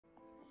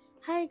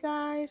Hi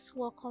guys,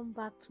 welcome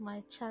back to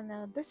my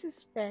channel. This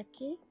is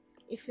Becky.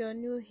 If you're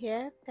new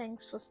here,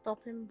 thanks for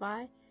stopping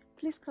by.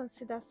 Please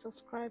consider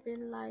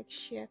subscribing, like,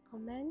 share,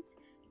 comment.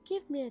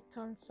 Give me a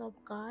thumbs up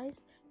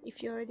guys.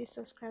 If you already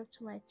subscribed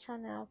to my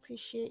channel, I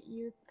appreciate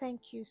you.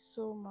 Thank you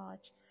so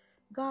much.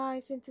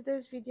 Guys, in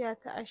today's video, I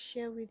thought I'd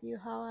share with you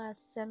how I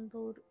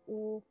assembled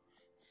or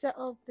set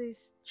up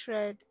this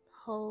thread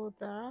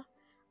holder,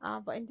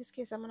 but in this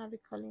case I'm gonna be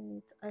calling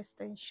it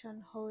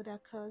extension holder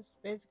because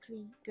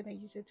basically gonna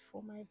use it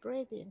for my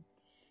braiding.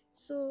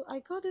 So I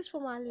got this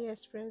from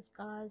AliExpress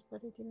guys,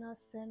 but it did not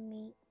send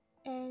me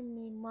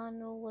any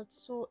manual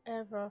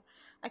whatsoever.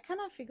 I kind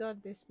of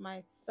figured this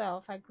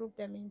myself. I grouped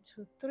them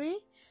into three.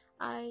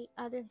 I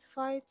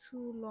identified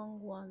two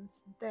long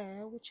ones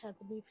there, which I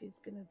believe is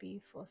going to be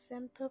for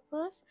same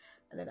purpose,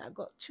 and then I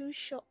got two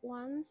short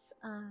ones,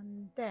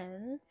 and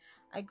then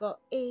I got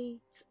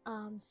eight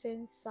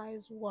same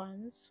size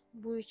ones,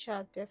 which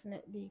are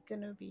definitely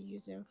going to be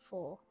using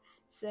for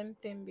same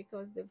thing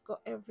because they've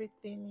got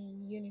everything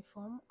in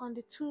uniform. On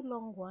the two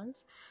long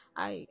ones,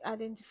 I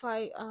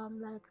identify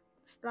like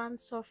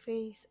slant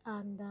surface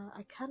and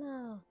I kind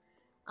of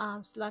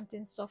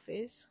slanting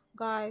surface.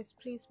 Guys,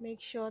 please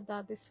make sure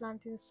that the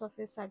slanting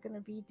surface are going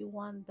to be the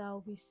one that will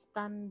be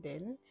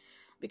standing,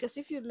 because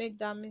if you make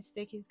that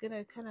mistake it's going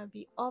to kind of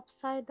be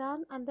upside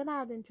down. And then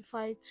I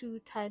identify two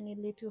tiny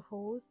little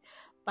holes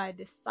by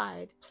the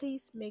side.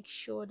 Please make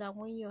sure that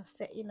when you're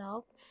setting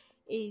up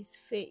it's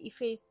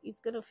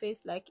gonna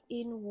face like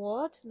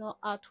inward, not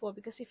outward,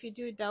 because if you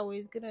do it that way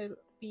it's gonna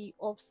be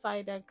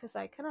upside down, because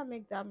I kind of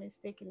make that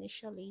mistake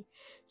initially.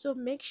 So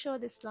make sure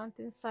the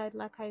slanting side,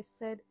 like I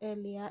said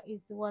earlier,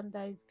 is the one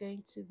that is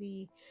going to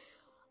be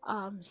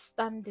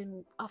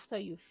standing after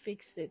you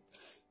fix it.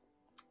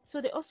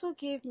 So they also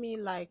gave me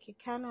like a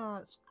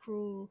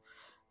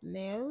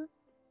nail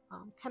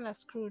kind of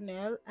screw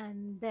nail,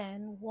 and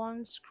then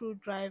one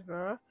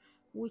screwdriver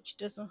which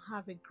doesn't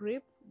have a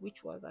grip,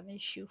 which was an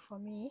issue for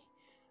me.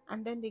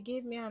 And then they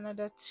gave me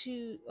another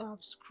two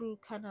screw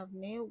kind of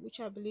nail, which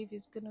I believe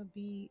is going to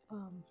be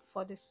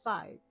for the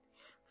side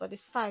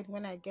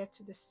when I get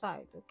to the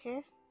side.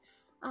 Okay,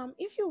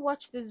 if you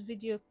watch this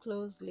video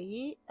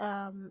closely,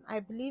 I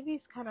believe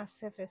it's kind of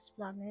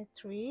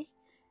self-explanatory,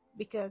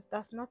 because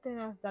there's nothing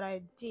else that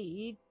I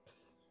did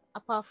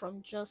apart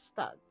from just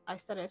I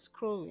started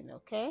screwing.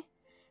 Okay,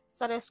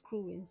 started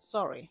screwing,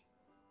 sorry.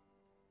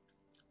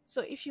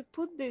 So if you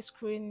put the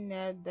screwing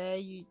there,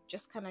 you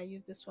just kind of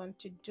use this one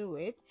to do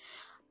it.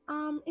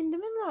 In the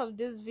middle of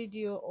this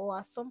video, or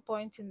at some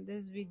point in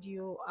this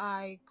video,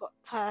 I got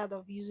tired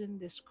of using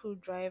the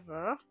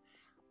screwdriver.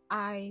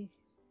 I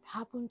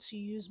happen to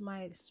use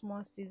my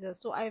small scissors.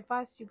 So I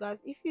advise you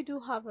guys, if you do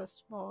have a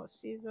small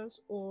scissors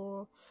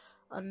or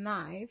a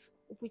knife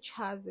which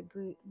has a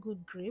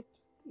good grip,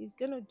 it's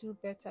gonna do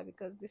better,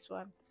 because this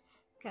one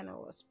kind of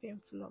was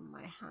painful on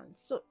my hand.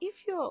 So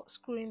if you're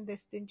screwing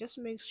this thing, just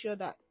make sure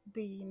that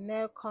the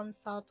nail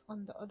comes out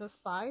on the other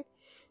side,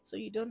 so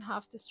you don't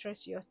have to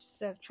stress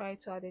yourself try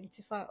to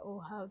identify, oh,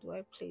 how do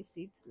I place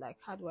it, like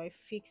how do I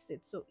fix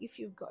it. So if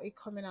you've got it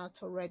coming out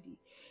already,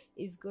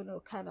 it's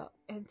gonna kind of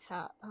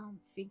enter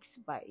fix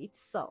by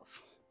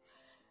itself.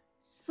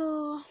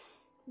 So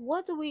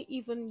what do we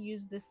even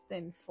use this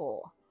thing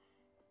for?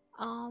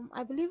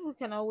 I believe we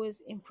can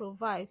always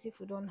improvise. If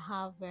we don't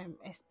have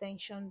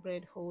extension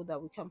braid holder,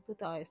 we can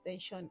put our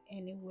extension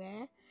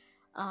anywhere.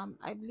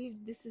 I believe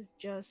this is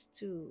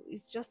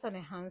it's just an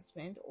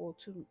enhancement, or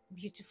to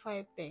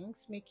beautify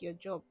things, make your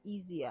job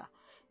easier,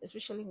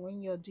 especially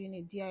when you're doing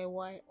a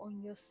DIY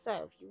on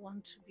yourself. You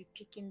want to be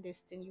picking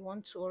this thing, you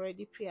want to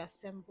already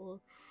pre-assemble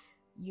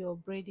your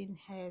braiding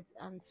heads,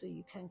 and so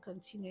you can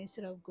continue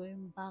instead of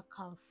going back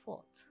and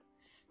forth.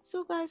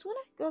 So guys, when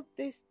I got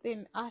this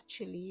thing,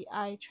 actually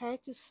I tried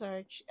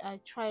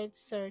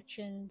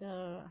searching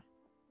the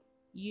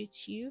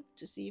YouTube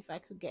to see if I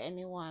could get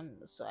anyone,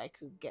 so I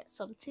could get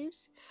some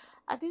tips.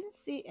 I didn't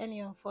see any,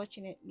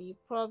 unfortunately,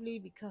 probably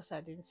because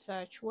I didn't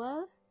search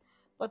well.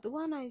 But the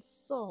one I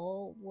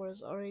saw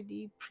was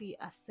already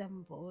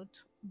pre-assembled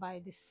by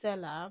the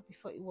seller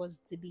before it was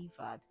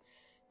delivered,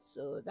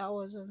 so that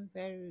wasn't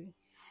very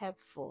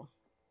helpful.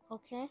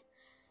 Okay,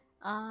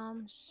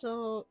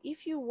 so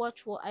if you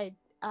watch what I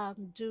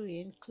am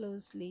doing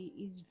closely,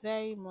 is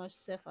very much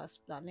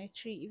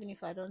self-explanatory. Even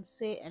if I don't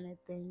say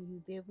anything,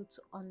 you'll be able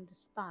to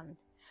understand.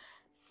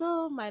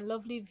 So my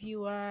lovely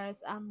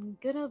viewers, I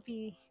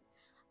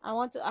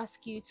want to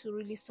ask you to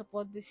really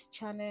support this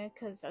channel,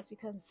 because as you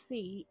can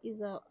see,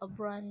 is a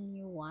brand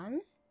new one,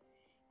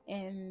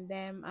 and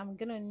I'm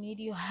gonna need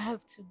your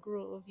help to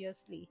grow,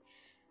 obviously.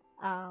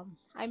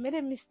 I made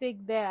a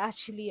mistake there.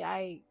 Actually,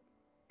 I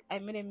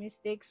made a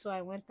mistake, so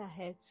I went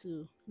ahead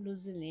to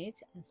loosen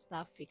it and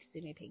start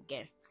fixing it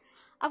again.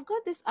 I've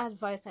got this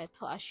advice I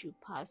thought I should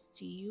pass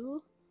to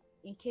you,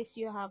 in case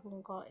you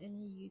haven't got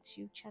any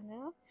YouTube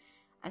channel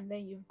and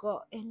then you've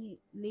got any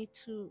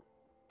little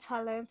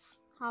talent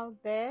out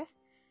there.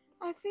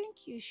 I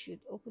think you should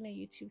open a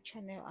YouTube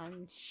channel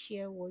and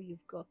share what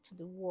you've got to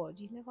the world.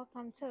 You never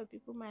can tell,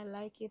 people might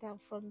like it, and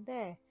from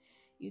there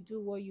you do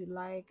what you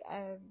like,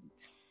 and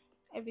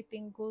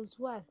everything goes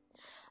well.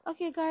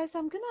 Okay guys,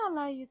 I'm gonna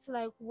allow you to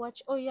like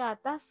watch. Oh yeah,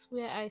 that's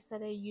where I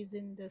started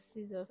using the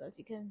scissors. As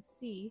you can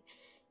see,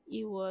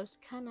 it was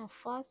kind of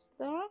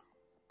faster,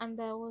 and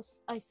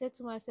I said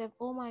to myself,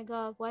 oh my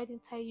god, why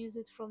didn't I use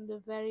it from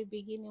the very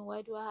beginning?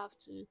 Why did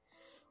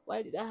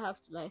I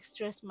have to like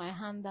stress my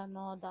hand and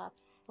all that?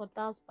 But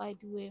that's by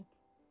the way,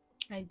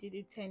 I did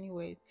it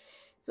anyways.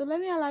 So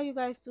let me allow you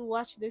guys to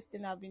watch this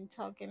thing I've been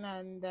talking,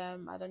 and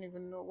I don't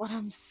even know what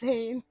I'm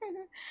saying.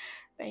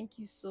 Thank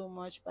you so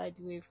much, by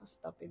the way, for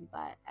stopping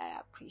by. I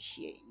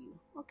appreciate you.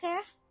 Okay.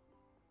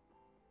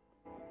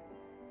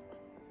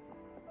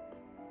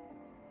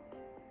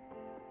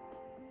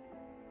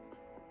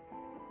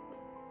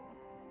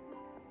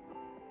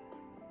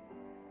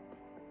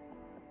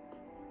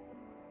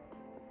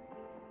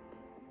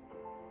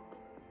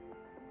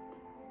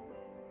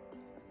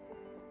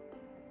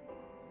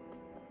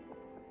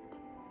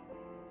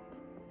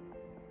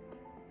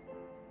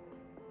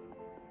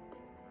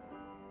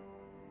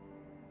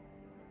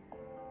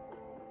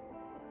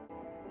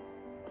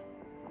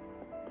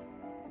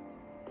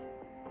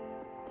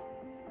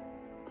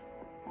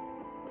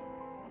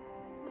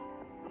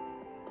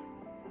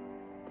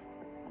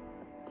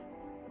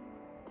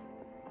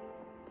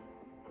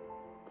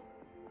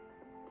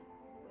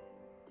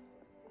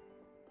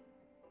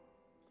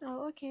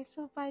 Oh, okay.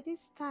 So by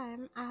this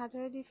time, I had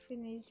already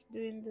finished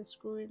doing the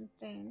screwing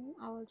thing.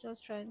 I was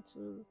just trying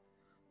to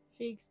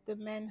fix the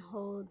main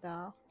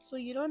holder. So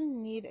you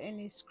don't need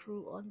any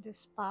screw on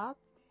this part.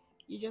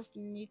 You just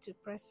need to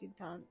press it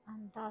down,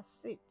 and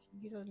that's it.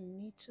 You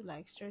don't need to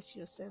like stress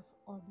yourself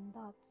on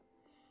that.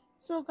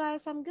 So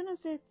guys, I'm gonna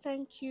say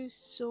thank you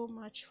so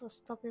much for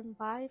stopping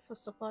by, for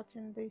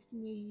supporting this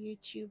new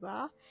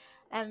YouTuber,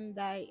 and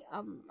I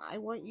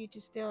want you to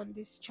stay on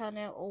this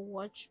channel or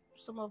watch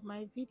some of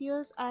my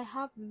videos. I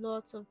have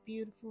lots of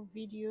beautiful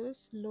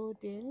videos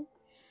loading,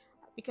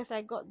 because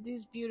I got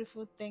these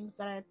beautiful things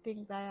that I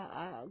think that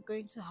are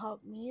going to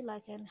help me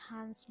like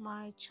enhance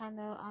my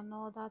channel and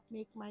all that,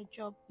 make my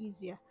job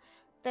easier.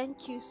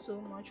 Thank you so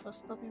much for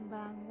stopping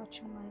by and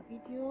watching my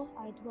video.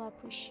 I do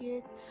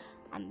appreciate,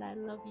 and I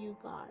love you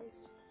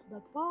guys. Bye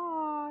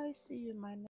bye. See you in my next